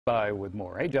By with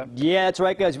more. Hey, John. Yeah, that's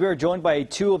right, guys. We are joined by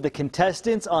two of the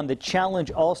contestants on the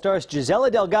Challenge All-Stars,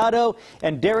 Jisela Delgado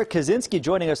and Derrick Kosinski,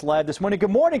 joining us live this morning.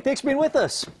 Good morning. Thanks for being with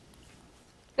us.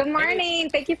 Good morning.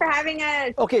 Thank you for having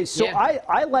us. Okay, so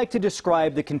I like to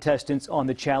describe the contestants on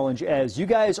the Challenge as you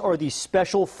guys are the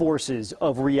special forces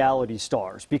of reality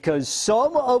stars, because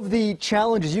some of the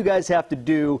challenges you guys have to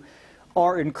do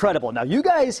are incredible. Now, you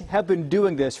guys have been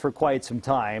doing this for quite some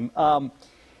time.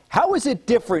 How is it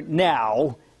different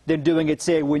now than doing it,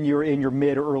 say, when you're in your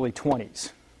mid or early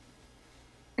 20s?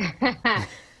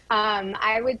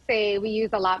 I would say we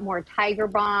use a lot more Tiger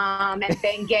Bomb and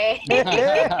Bengay.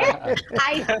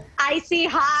 Icy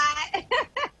hot.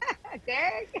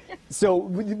 Derrick? So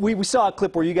we saw a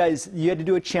clip where you had to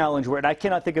do a challenge where, and I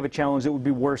cannot think of a challenge that would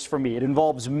be worse for me. It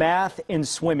involves math and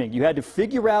swimming. You had to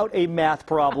figure out a math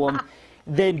problem,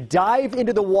 then dive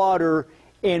into the water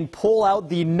and pull out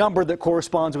the number that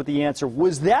corresponds with the answer.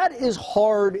 Was that as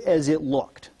hard as it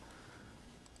looked?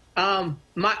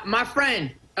 My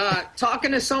friend, talking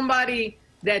to somebody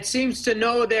that seems to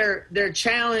know their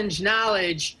challenge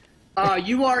knowledge,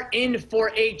 you are in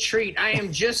for a treat. I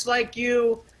am just like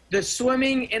you. The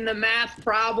swimming and the math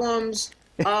problems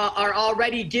are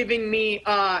already giving me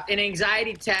an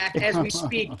anxiety attack as we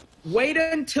speak. Wait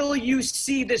until you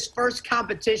see this first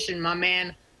competition, my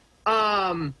man.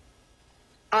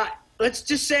 Let's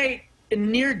just say a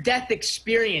near-death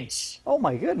experience. Oh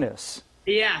my goodness.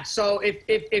 Yeah. So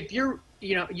if you're,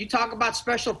 you talk about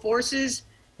special forces,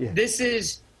 this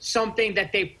is something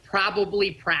that they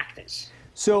probably practice.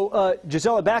 So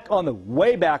Jisela,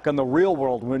 way back on the real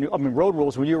world, Road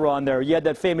Rules, when you were on there, you had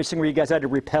that famous thing where you guys had to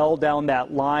rappel down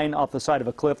that line off the side of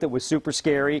a cliff that was super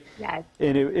scary. Yes.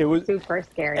 And it was super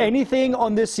scary. Anything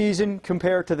on this season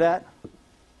compared to that?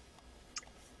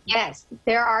 Yes,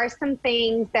 there are some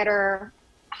things that are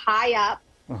high up.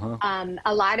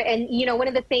 A lot of, and one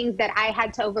of the things that I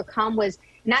had to overcome was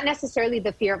not necessarily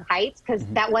the fear of heights, because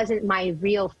that wasn't my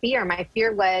real fear. My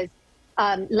fear was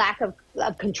lack of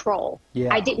control.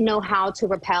 Yeah. I didn't know how to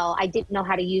rappel. I didn't know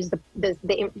how to use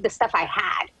the stuff I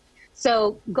had.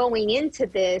 So going into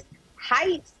this,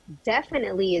 heights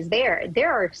definitely is there.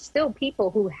 There are still people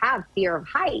who have fear of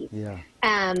heights. Yeah.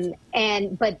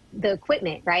 But the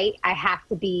equipment, right? I have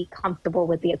to be comfortable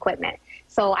with the equipment.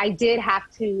 So I did have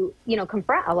to,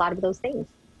 confront a lot of those things.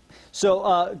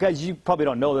 So, guys, you probably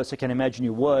don't know this. I can imagine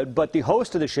you would. But the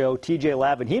host of the show, TJ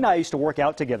Lavin, he and I used to work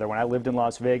out together when I lived in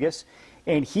Las Vegas.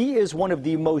 And he is one of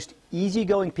the most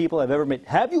easygoing people I've ever met.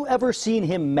 Have you ever seen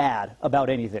him mad about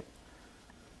anything?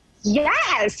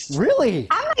 Yes. Really?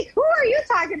 I'm like, who are you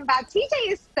talking about?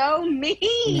 TJ is so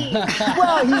mean.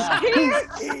 Well,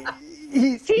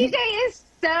 TJ is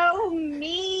so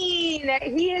mean.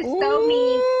 He is so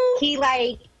mean.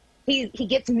 He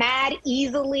gets mad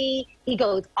easily. He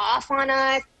goes off on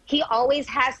us. He always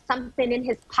has something in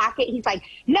his pocket. He's like,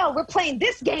 no, we're playing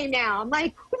this game now. I'm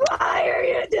like, why are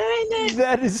you doing this?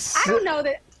 That is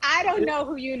I don't know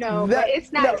who you know, but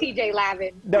it's not TJ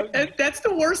Lavin. No. That's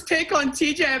the worst take on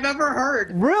TJ I've ever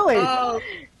heard. Really?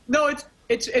 No,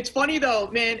 it's funny though,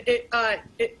 man.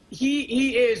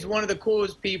 He is one of the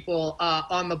coolest people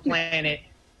on the planet,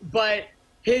 but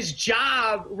his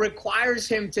job requires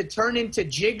him to turn into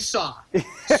Jigsaw.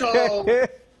 So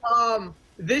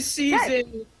this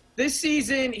season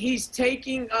he's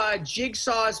taking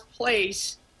Jigsaw's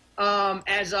place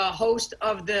as a host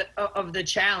of the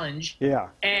challenge. Yeah.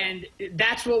 And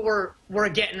that's what we're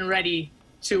getting ready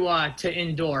to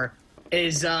endure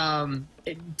is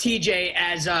TJ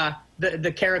as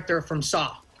the character from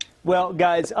Saw. Well,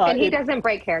 guys, and he doesn't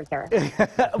break character.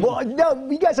 Well, no,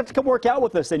 you guys have to come work out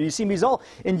with us. Then you see me. He's all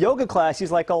in yoga class.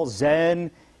 He's like all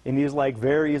zen, and he's like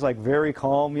very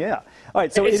calm. Yeah. All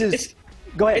right. So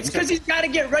go ahead. It's because he's got to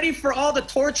get ready for all the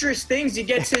torturous things he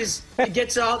gets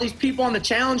all these people on the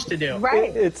challenge to do.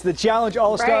 Right. It's the Challenge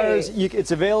All-Stars. Right.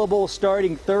 It's available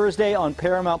starting Thursday on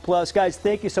Paramount Plus. Guys,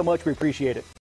 thank you so much. We appreciate it.